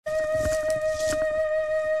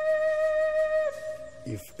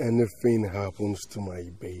if anything happens to my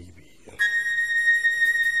baby,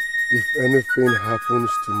 if anything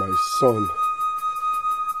happens to my son,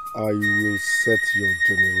 I will set your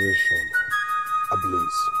generation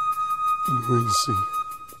ablaze. Nancy.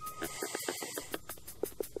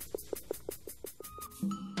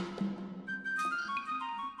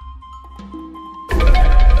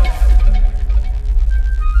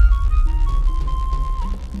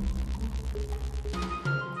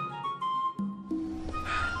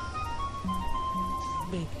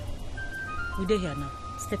 Babe, we're here now.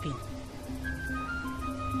 Step in.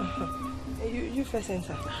 You first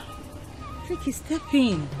enter. Vicky, step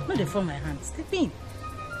in. Not the for my hand. Step in.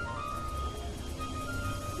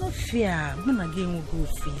 No fear. I'm not getting a good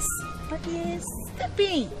face. But yes, step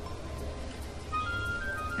in.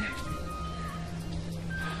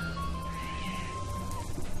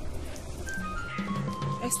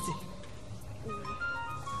 Esty.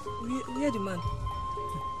 Where the man?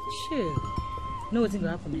 Sure. Know what's going to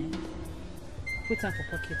happen, eh? Put her for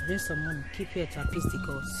pocket, bring some money, keep her to appease the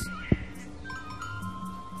cause.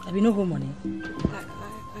 Have you no home money?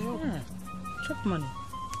 I hope. Yeah. Chop money.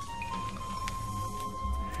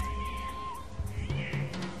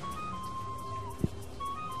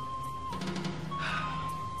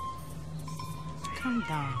 Calm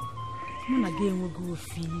down. I'm not again will go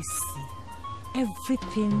feast.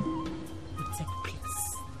 Everything will take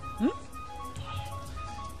place. Hmm?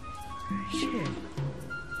 Sure.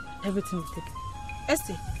 Everything will take place.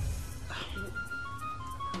 Esty.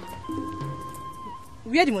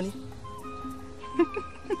 Where the money?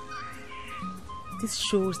 This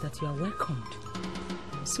shows that you are welcomed.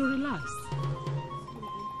 So relax.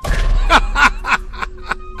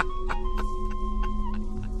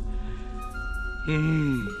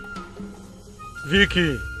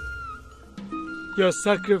 Vicky, your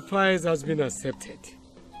sacrifice has been accepted.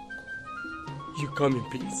 You come in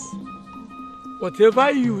peace.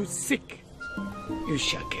 Whatever you seek, you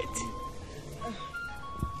shall get.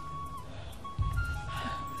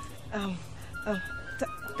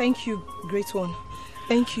 Thank you, great one.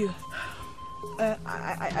 Thank you.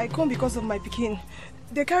 I come because of my pikin.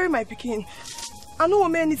 They carry my pikin. I know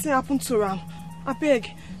when anything happen to Ram. I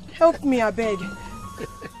beg, help me, I beg.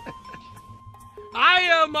 I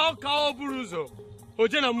am Alka Buruzo.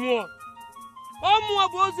 Ojena Mua. Omua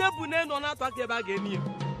Boze Bune no na twake ba gemi.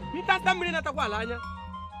 Ntanta mmiri na takwa alanya.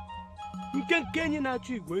 Nkenkenyi na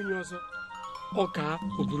achu igwe enyi oso. Oka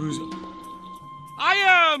Oburuzo. I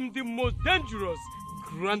am the most dangerous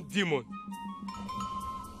grand demon.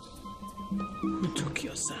 Who took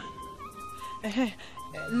your son?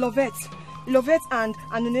 Lovette and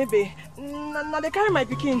Anunebe. Now they carry my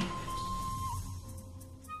pikin.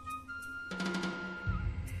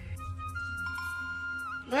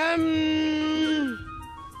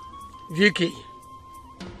 Vicky,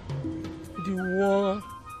 the war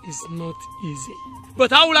is not easy,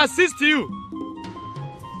 but I will assist you.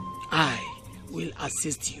 I will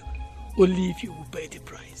assist you, only if you will pay the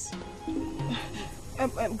price.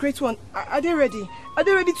 Great one, are they ready? Are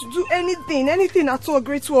they ready to do anything at all,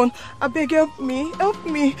 great one? I beg, help me.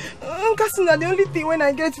 Kasina, the only thing when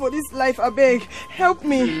I get for this life, I beg, help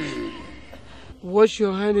me. Wash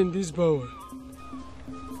your hand in this bowl.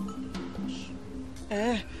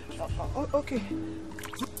 Okay.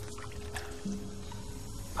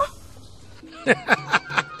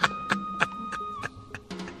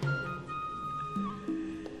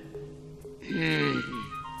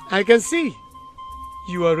 I can see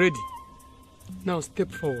you are ready. Now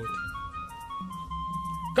step forward.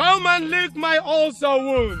 Come and lick my ulcer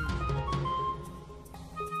wound.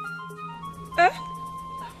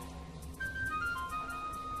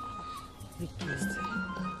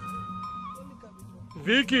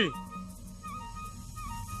 Vicky,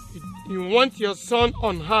 you want your son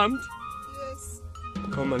unharmed? Yes.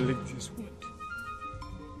 Come and lick this wound.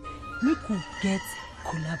 We could get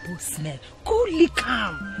collabo smell. Go lick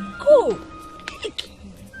him. Go. Lick.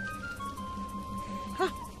 Huh.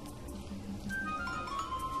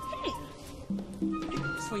 Hey.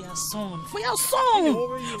 For your son. For your son.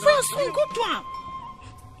 Go to him.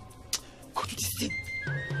 Go to this thing.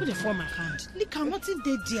 Put the form my hand. Lick him. Nothing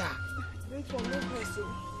dead there. Wait one, no verse. No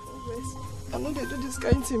verse. I know they do this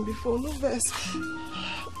kind of thing before. No verse.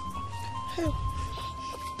 Help.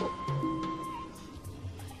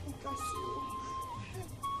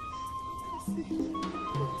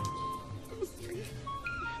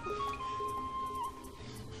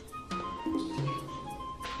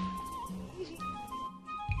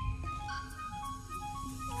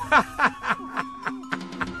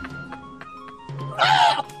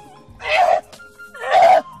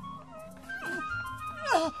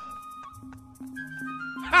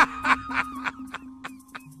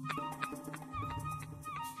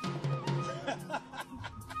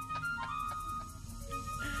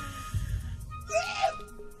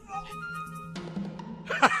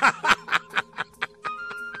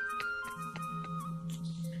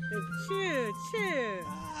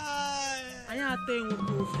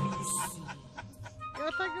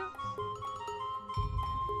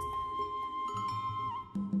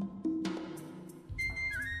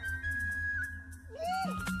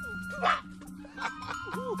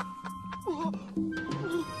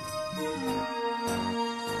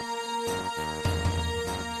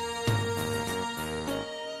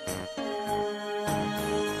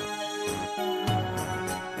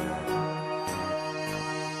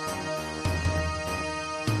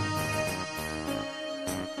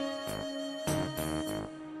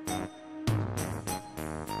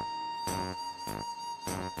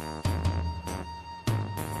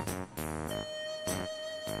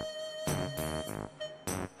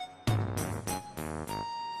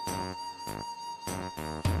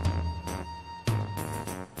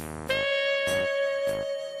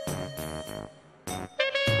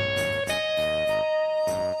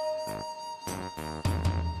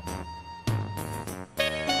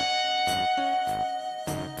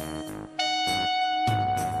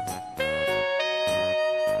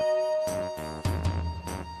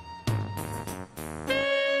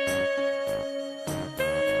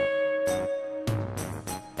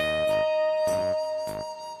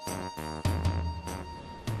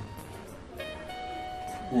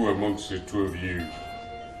 Who amongst the two of you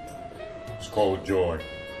is called Joy?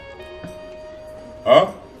 Huh?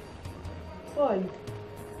 Why?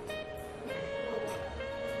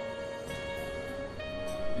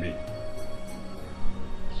 Me.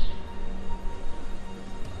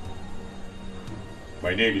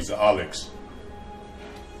 My name is Alex.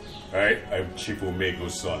 Alright, I'm Chief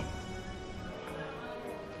Omego's son.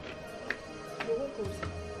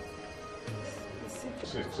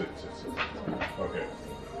 Sit. Okay.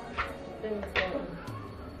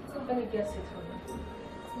 Let me guess it for you.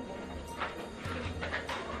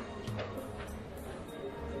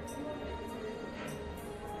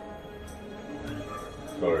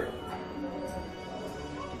 Sorry.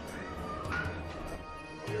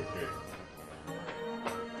 Okay.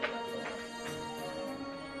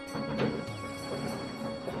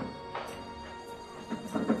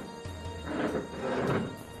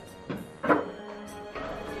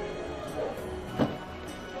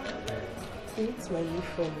 It's my new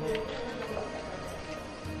friend now.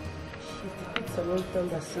 She's the big Samaritan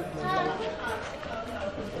that saved my life.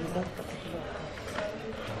 And that particular part.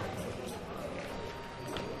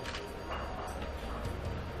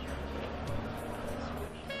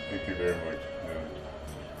 Thank you very much.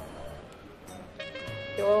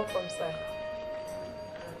 You're welcome, sir.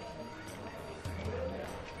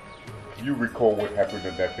 You recall what happened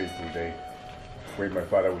on that fateful day when my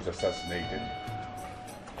father was assassinated?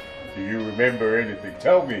 Do you remember anything?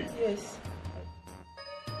 Tell me. Yes.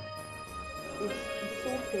 It's so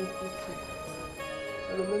painful too.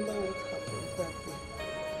 I remember what happened exactly.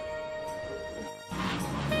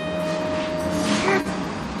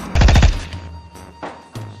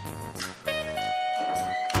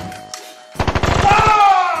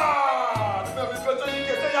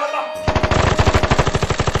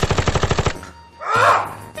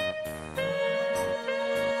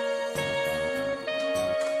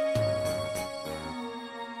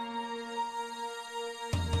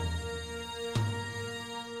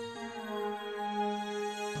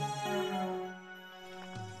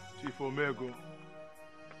 Chief Omego,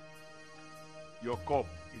 your cup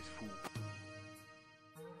is full.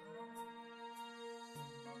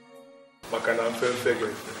 Makana mfe gefe.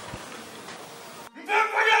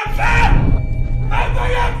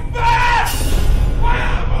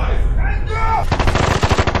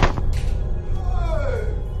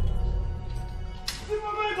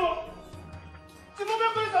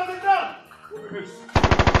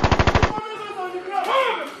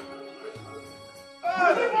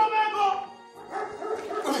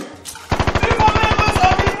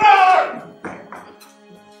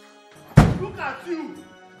 Look at you!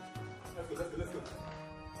 Let's go.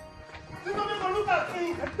 Look at me!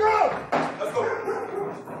 Let's go! Let's go!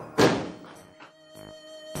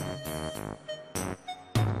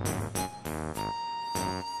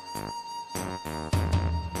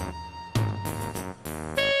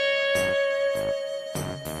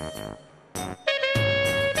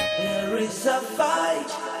 There is a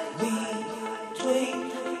fight between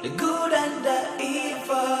the good and the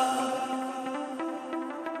evil.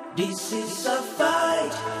 This is a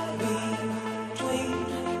fight between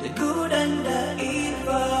the good and the evil.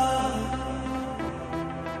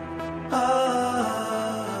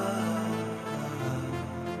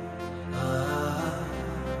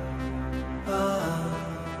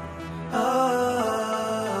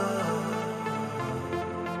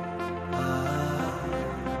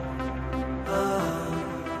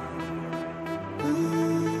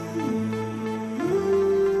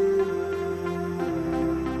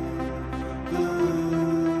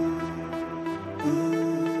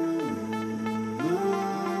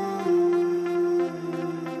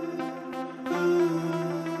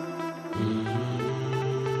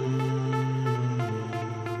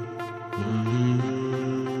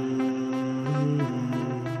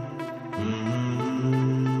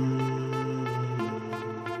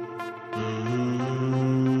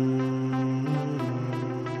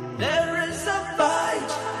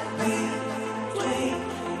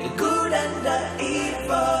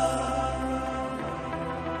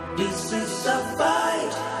 This is a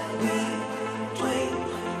fight between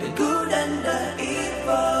the good and the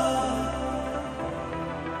evil.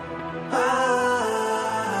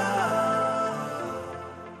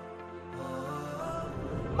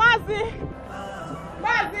 Mazi!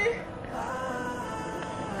 Mazi!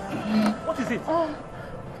 What is it?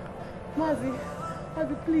 Mazi,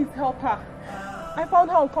 please help her. I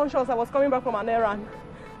found her unconscious. I was coming back from an errand.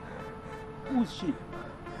 Who is she?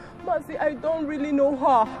 Mazi, I don't really know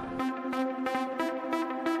her.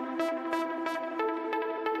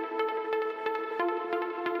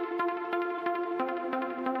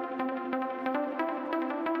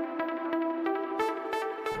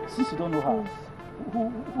 Since you don't know her,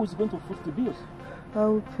 who is going to foot the bills?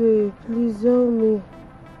 I'll pay. Please help me.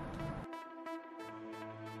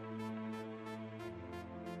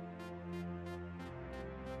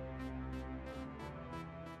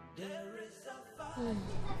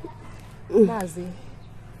 Mazi,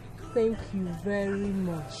 thank you very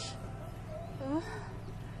much.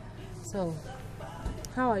 So,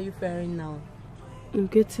 how are you faring now? I'm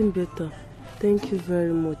getting better. Thank you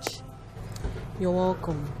very much. You're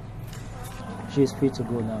welcome. She is free to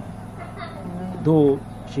go now. Though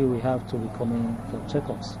she will have to be coming for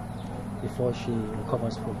checkups before she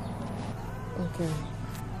recovers fully. Okay.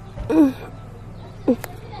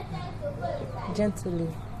 Gently.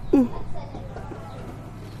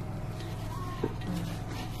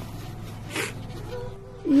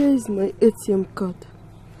 Here is my ATM card.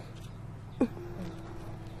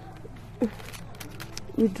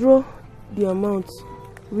 Withdraw the amount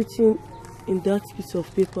written in that piece of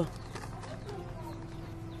paper.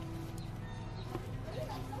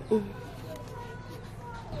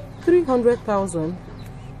 300,000?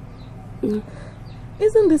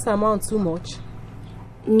 Isn't this amount too much?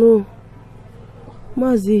 No.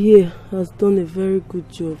 Mazi here has done a very good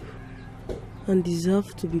job and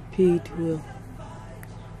deserves to be paid well.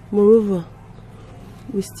 Moreover,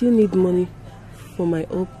 we still need money for my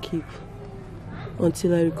upkeep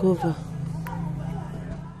until I recover.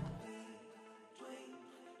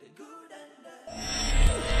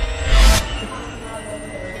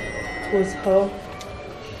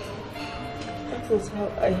 That was how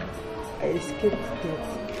I escaped death.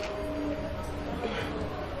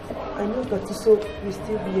 I know that Tiso will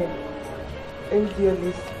still be an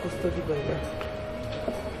NDLS custody by now.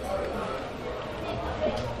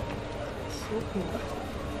 It's okay.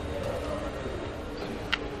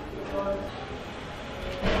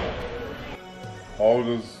 All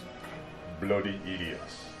those bloody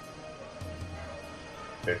idiots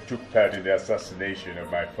that took part in the assassination of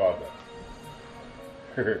my father.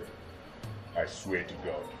 I swear to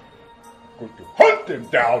God, I'm going to hunt them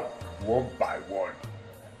down one by one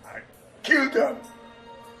and kill them.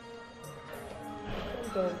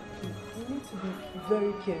 Hold on, please. You need to be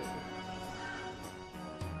very careful.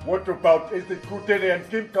 What about Instant Kutene and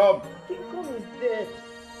King Kong? King Kong is dead.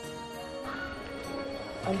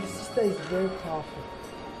 And the sister is very powerful.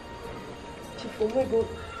 Chief Omego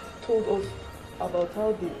told us about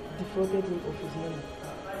how they defrauded him of his money.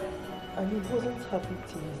 And he wasn't happy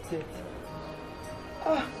till his death.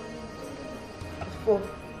 As for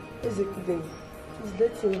Ezekuden, please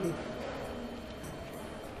let him be.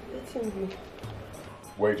 Let him be.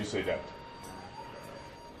 Why did you say that?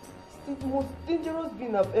 It's the most dangerous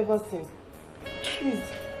being I've ever seen. Please.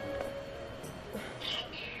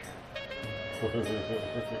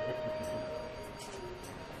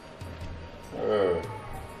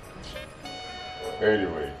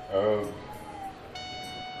 Anyway,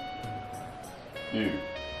 you,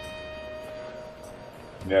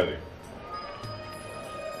 Nelly,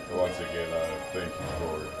 once again, thank you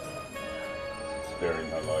for sparing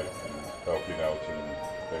her life and helping out in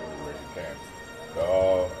every way you can.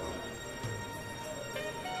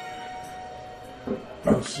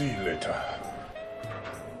 I'll see you later.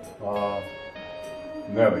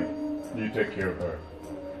 Nelly, you take care of her.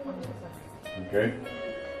 Okay?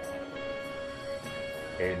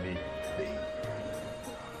 Anything.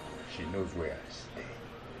 She knows where I stay.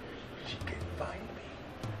 She can find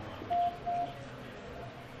me.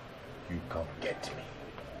 You come get me.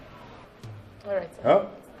 Alright. Huh?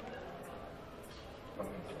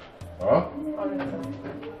 Huh? Alright.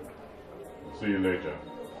 See you later.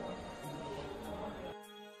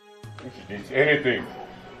 If she needs anything,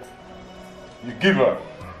 you give her.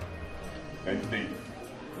 Anything,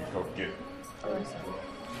 you come get it. Alright.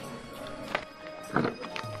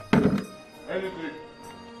 Anything,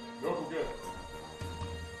 don't forget.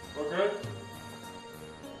 Okay?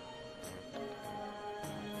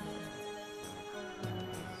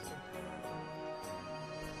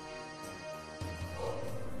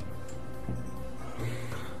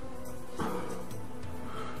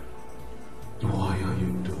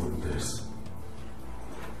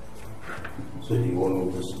 So do you want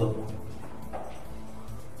me to stop?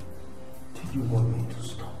 Do you want me to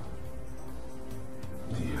stop?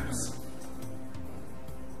 Yes.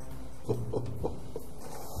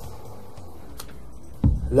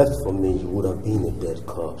 Left for me, you would have been a dead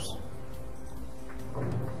corpse.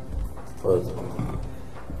 But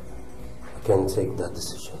I can't take that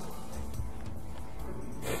decision.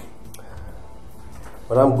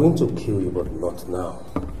 But I'm going to kill you, but not now.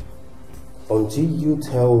 Until you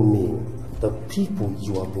tell me the people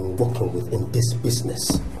you have been working with in this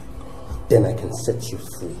business, then I can set you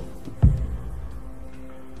free.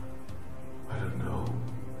 I don't know.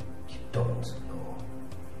 You don't know.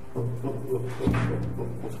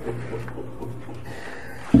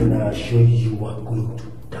 Then I assure you are going to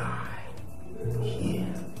die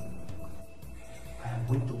here. I am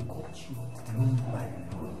going to cut you room by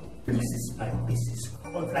room, pieces by pieces,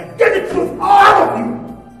 until I get the truth out of you.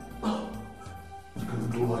 You can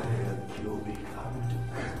go ahead and kill me.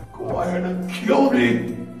 Go ahead and kill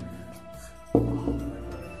me.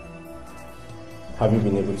 Have you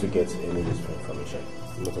been able to get any useful information?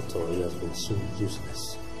 Not at all. He has been so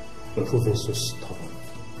useless, proven so stubborn.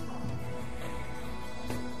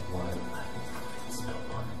 Why am I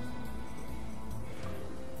stubborn?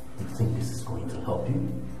 You think this is going to help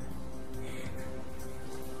you?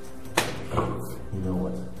 You know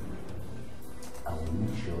what? I will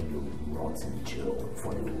make sure you rot in jail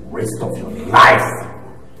for the rest of your life.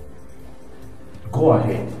 Go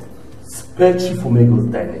ahead. Spare Chief Omego's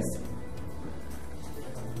dynasty.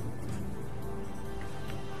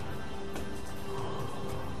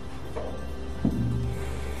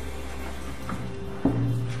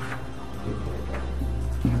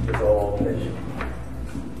 It's all pleasure.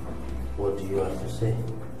 What do you have to say?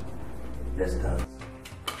 Let's dance.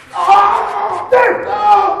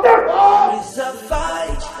 It's a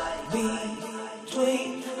fight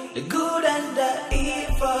between the good and the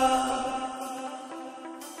evil.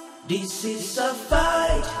 This is a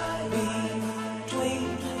fight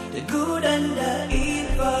between the good and the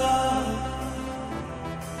evil.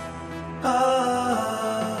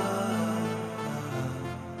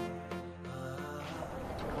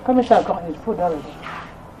 Come and shall come and eat food already.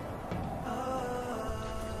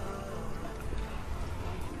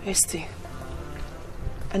 Esty,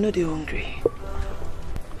 I know they're hungry.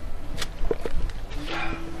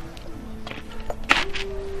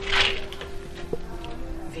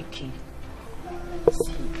 Vicky,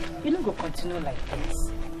 see, you don't go continue like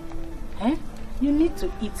this. Eh? You need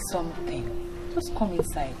to eat something. Just come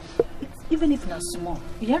inside. Even if not small,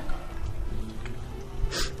 yeah?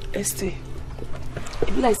 Esty,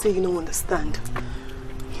 it be like say you don't understand.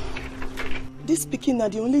 This pikin are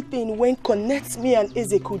the only thing when connects me and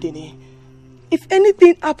Ezeku Dene. If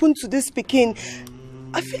anything happened to this pikin,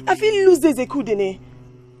 I feel lose Ezeku Dene.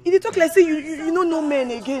 If you talk like say you don't know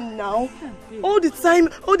men again now. All the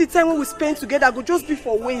time when we spend together go just be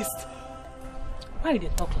for waste. Why they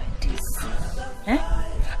talk like this? Eh?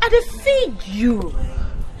 I dey feed you.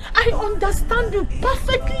 I understand you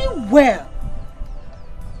perfectly well.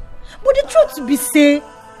 But the truth be say,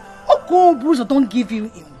 Oko Bruiser don't give you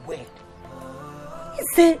in word. He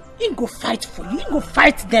say he go fight for you. He go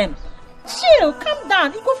fight them. Chill, calm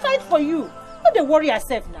down. He go fight for you. Don't they worry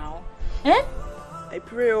yourself now. Eh? I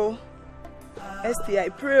pray, oh. Esty, I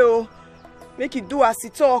pray, oh. Make it do as he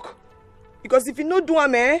talk. Because if you no do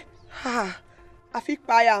am, I feel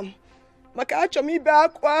payam. Maka acho me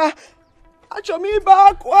back, wa. Acho me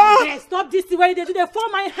back, wa. Hey, stop this the way they do. They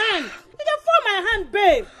form my hand. They form my hand,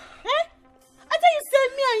 babe. Eh? I tell you, say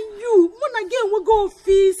me and you, when again we go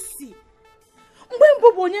fisi. When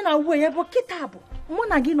Bobo na way, but kitabo.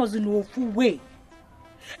 When again was in no full way.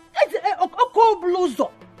 Oko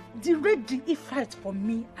Bluzo, the ready he fight for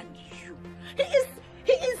me and you. He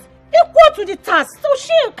is equal to the task. So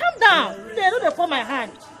chill, calm down. They know they form my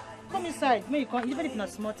hand. Come inside. May you come, even if not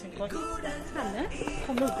small thing. Come, eh?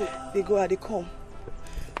 Come, let's go. They go, they come.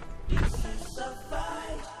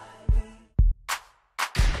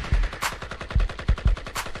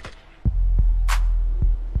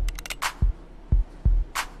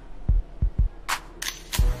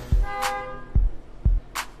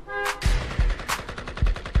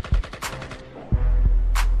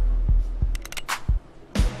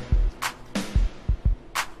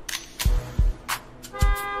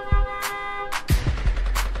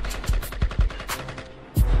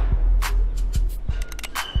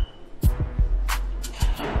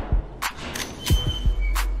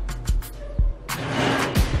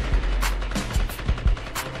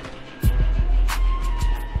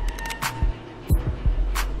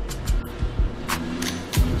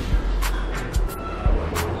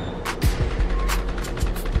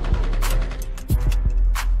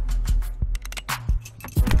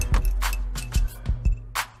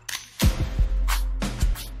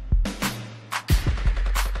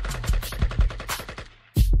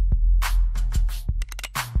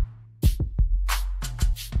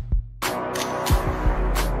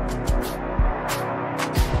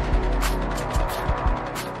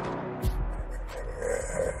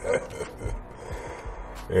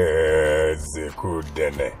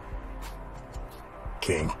 Zekudene.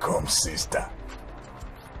 King Kong sister.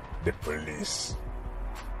 The police.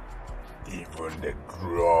 Even the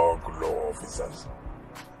drug law officers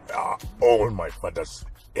are all my father's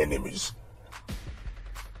enemies.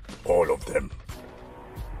 All of them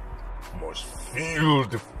must feel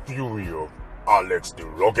the fury of Alex the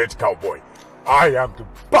rugged cowboy. I am the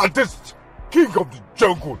baddest king of the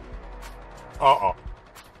jungle.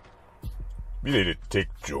 Me need a take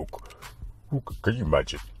joke. Can you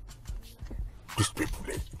imagine? These people,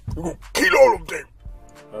 they will kill all of them.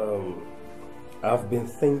 I've been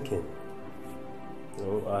thinking.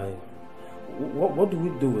 What do we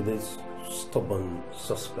do with this stubborn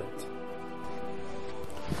suspect?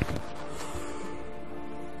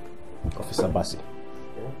 Officer Bassi,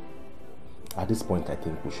 at this point I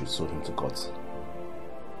think we should sew him to God.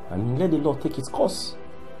 I mean, let the law take its course.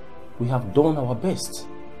 We have done our best.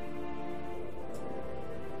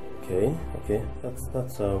 Okay,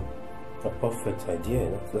 that's a perfect idea.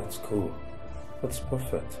 That's cool. That's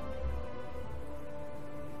perfect.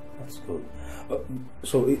 That's good.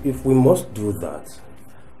 So if we must do that,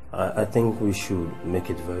 I think we should make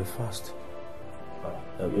it very fast.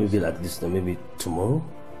 Maybe like this, maybe tomorrow.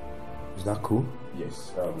 Is that cool?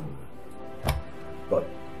 Yes. But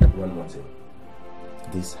one more thing.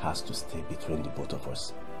 This has to stay between the both of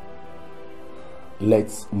us.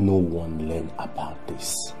 Let no one learn about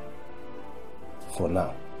this. For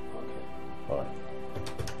now. Okay.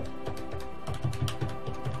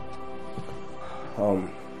 All right.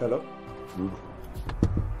 Hello?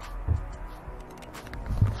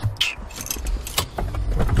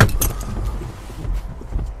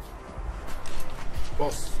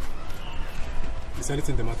 Boss, is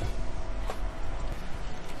anything the matter?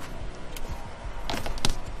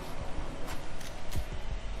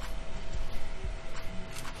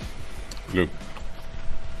 Look.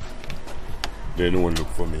 Did anyone look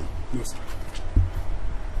for me? No, sir.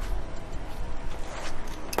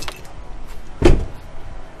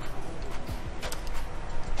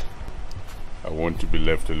 I want to be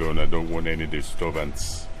left alone. I don't want any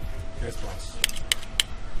disturbance. Yes, boss.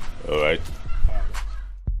 All right.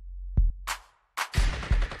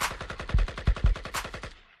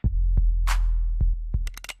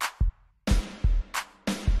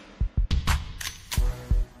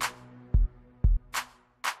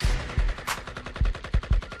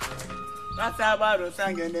 Kasabaro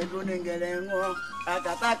sangene kunengele ngo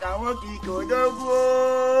akataka woki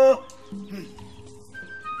kodogo.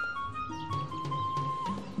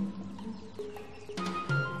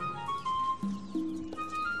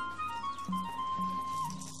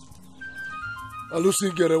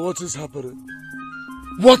 Alusingere, what is happening?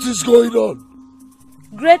 What is going on?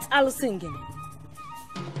 Great Alusingere,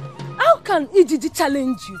 how can Ijiji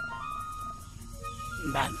challenge you?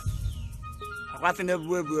 Mbana. Akwasi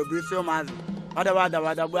nebu isi mazi. Wada bu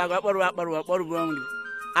akparu only.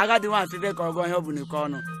 Agadi wan sibe ka ogo ihe obu ni ko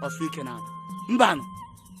onu ofike na. Mbana.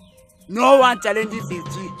 No one challenges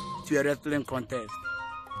Iji to a wrestling contest.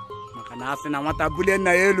 Maka na asi na nwata bule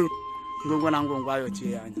na elu. Ngongwa na ngongwa yo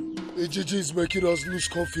chie anya. Ijiji is making us lose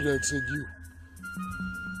confidence in you.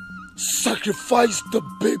 Sacrifice the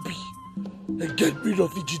baby and get rid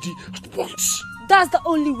of Ijiji at once. That's the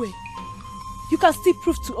only way. You can still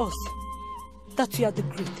prove to us that you are the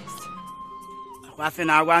greatest.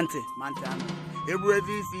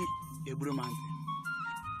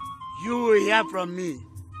 You will hear from me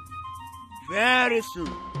very soon.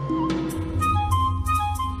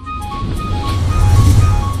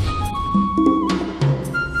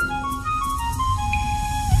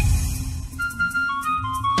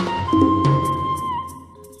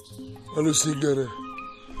 Alusingere,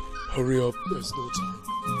 hurry up, there's no time.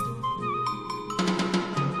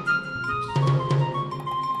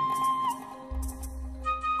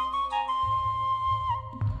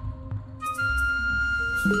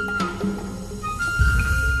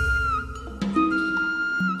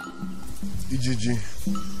 Ijiji,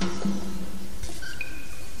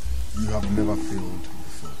 you have never failed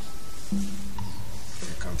before.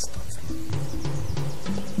 You can't start now.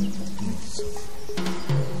 Please,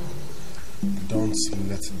 don't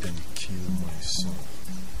let them kill my son.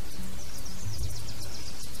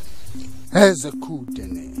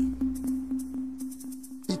 Ezekudene,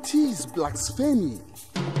 it is blasphemy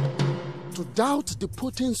to doubt the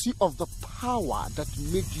potency of the power that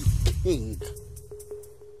made you king.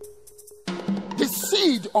 The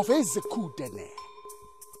seed of Ezekudene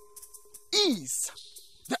is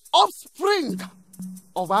the offspring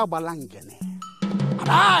of Abalangene. And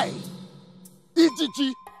I,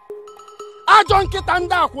 Ijiji, I don't get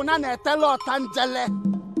under Kunana Telo Tangele,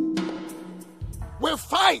 we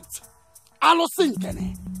fight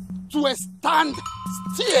Alosinkene to a stand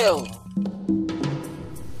still.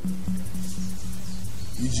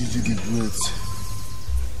 Ijiji the Great,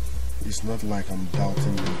 it's not like I'm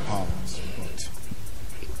doubting your powers, but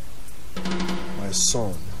my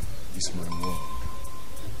son is my world.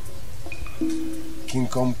 King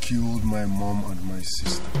Kong killed my mom and my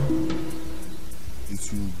sister.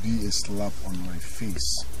 It will be a slap on my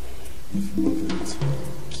face if you haven't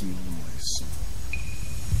killed my son.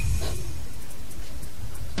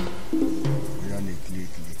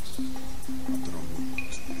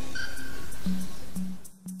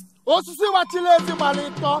 Osisi wachilezi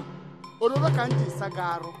malito ororo kanji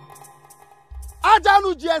sagaru.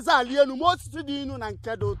 Ajanu jieza alienu mosisi dinu na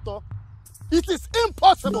nkedo to. It is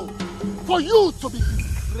impossible for you to be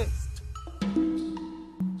disgraced.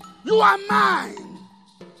 You are mine.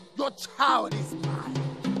 Your child is mine.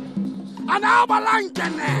 And our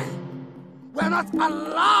Balankene will not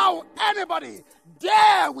allow anybody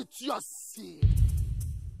dare with your seed.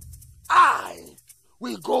 I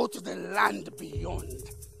will go to the land beyond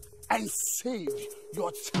and save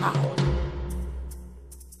your child.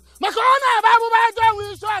 Makona babu bajo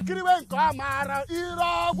wisho akiriwe nko amara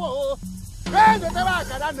irogo. Ende teba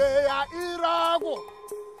kadane ya irogo.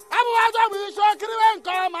 Abu bajo wisho akiriwe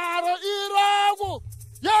nko amara irogo.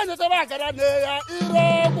 Yende teba kadane ya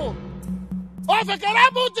irogo.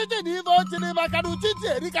 Ofekera butiti divo tini bakadu titi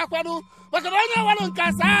erika kwanu. Bakadanya wanu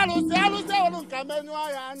nkasalu se wanu nkamenyo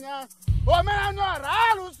ayanya. Omenanyo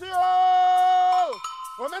ralu siyo.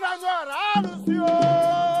 Omenanyo ralu siyo.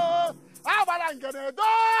 Abalangere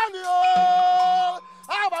donio.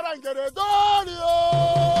 Abalangere donio.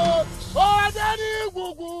 Odeni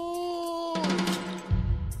gugu.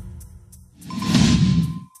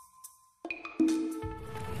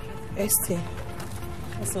 Esther.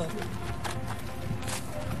 What's up?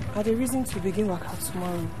 I had a reason to begin work out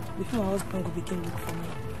tomorrow before my husband will begin look for me.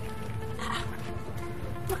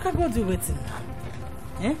 What can God do with him now?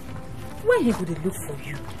 Eh? When he would look for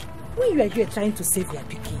you? When you are here trying to save your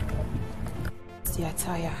pikin? See, I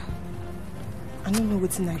tire. I don't know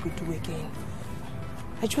what I could do again.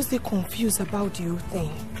 I just get confused about the whole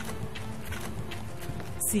thing.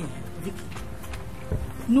 See, Vicky,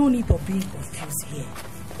 no need of being confused here.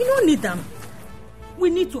 You don't need them. We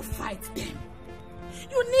need to fight them.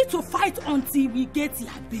 You need to fight until we get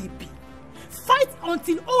your baby. Fight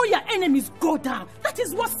until all your enemies go down. That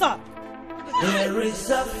is what's up. There is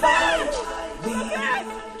a fight between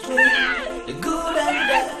the good and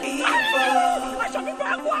the evil.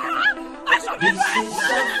 This is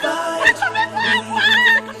a fight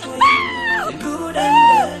between the good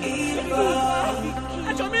and the evil.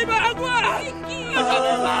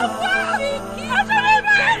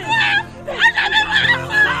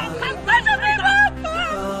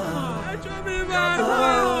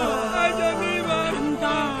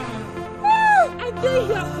 I dare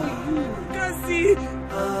here for you.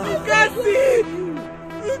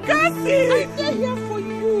 Cassie! I dare here for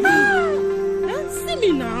you. See me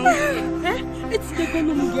now. It's the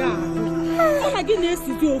Golumia. All again is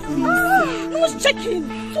to do office. I was checking.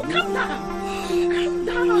 So calm down. Calm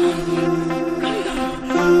down.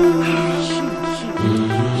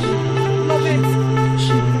 Love it.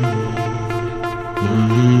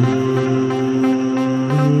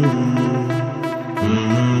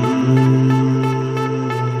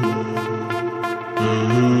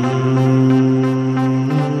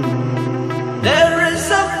 There is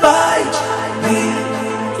a fight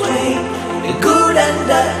between the good and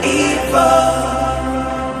the evil.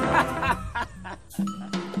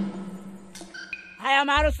 I am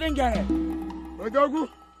Arosingere, Odogu,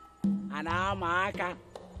 and I'm Aka.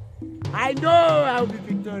 I know I will be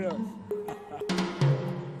victorious.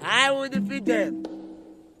 I will defeat them.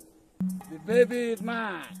 The baby is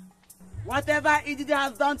mine. Whatever Ijiji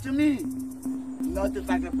has done to me, not to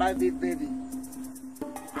sacrifice this baby,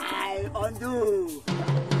 I undo.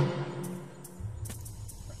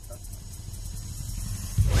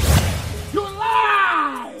 You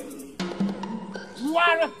lie! You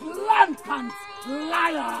are a blatant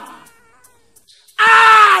liar!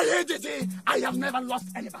 Ijiji, I have never lost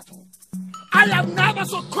any battle. I have never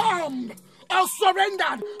succumbed or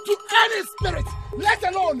surrendered to any spirit, let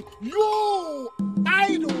alone you,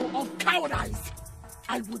 idol of cowardice.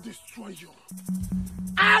 I will destroy you.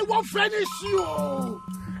 I will finish you.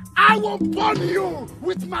 I will burn you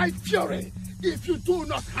with my fury if you do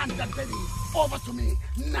not hand that baby over to me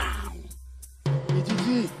now.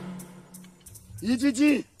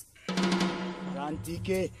 Ijiji.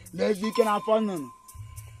 Rantike, Levike na Ponon.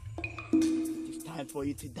 It is time for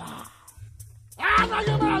you to die.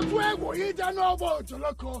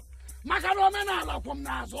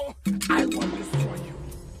 I will destroy you.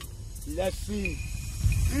 Let's see.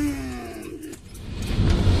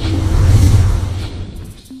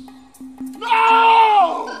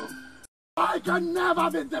 No! I can never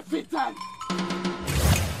be defeated.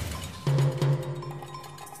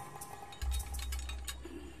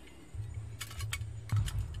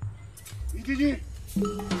 Gigi,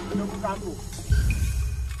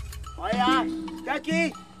 oh yeah,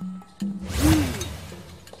 Jackie.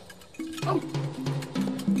 Oh.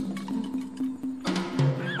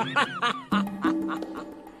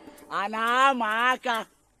 Anamaka.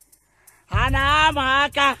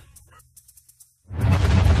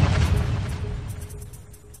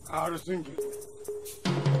 I was thinking.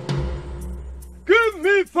 Kill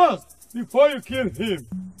me first before you kill him.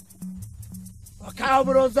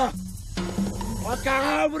 Wakabroza.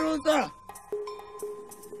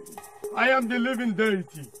 I am the living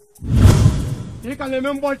deity. You can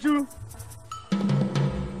remember you.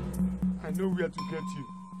 I know where to get you.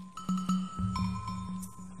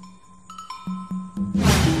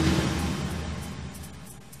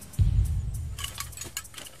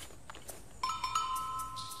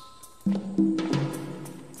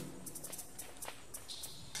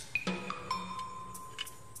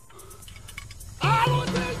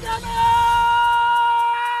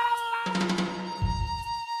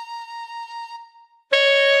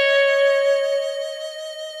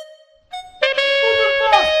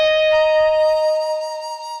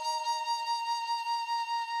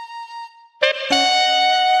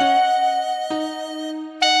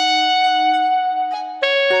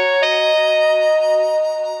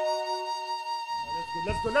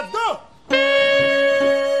 Let's go!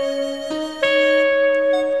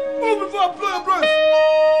 Move before I blow your brains!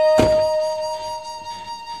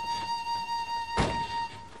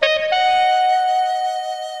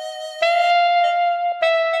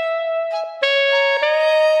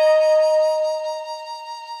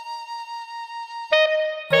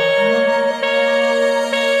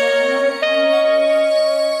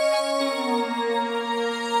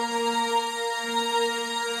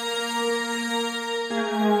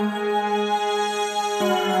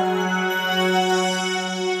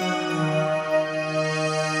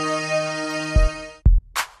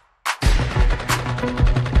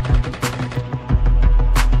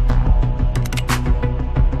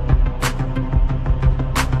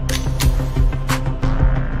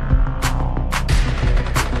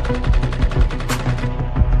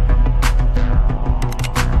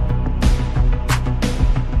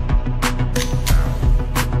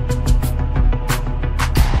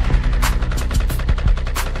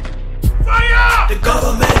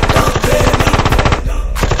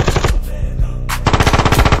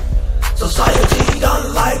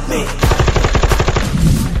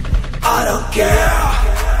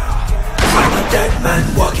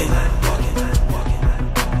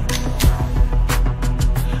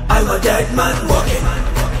 I'm a dead man walking.